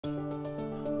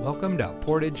Welcome to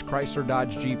Portage Chrysler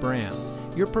Dodge Jeep Ram,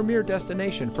 your premier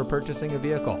destination for purchasing a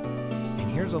vehicle.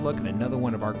 And here's a look at another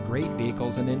one of our great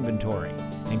vehicles in inventory,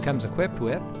 and comes equipped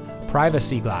with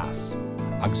privacy glass,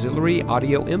 auxiliary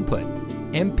audio input,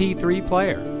 MP3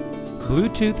 player,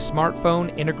 Bluetooth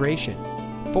smartphone integration,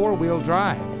 4-wheel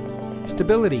drive,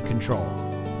 stability control,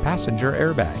 passenger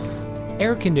airbag,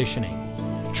 air conditioning,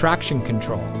 traction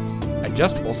control,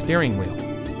 adjustable steering wheel,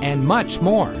 and much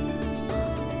more.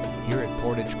 Here at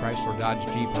Portage Chrysler Dodge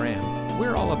Jeep Ram,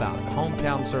 we're all about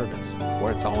hometown service,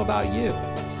 where it's all about you.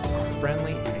 Our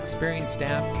friendly and experienced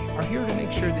staff are here to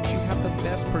make sure that you have the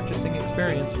best purchasing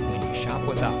experience when you shop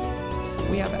with us.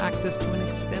 We have access to an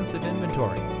extensive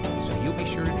inventory, so you'll be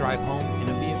sure to drive home in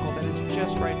a vehicle that is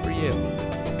just right for you.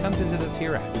 Come visit us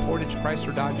here at Portage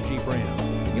Chrysler Dodge Jeep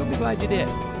Ram. You'll be glad you did.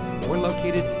 We're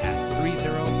located at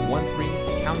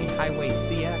 3013 County Highway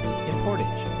CX in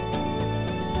Portage.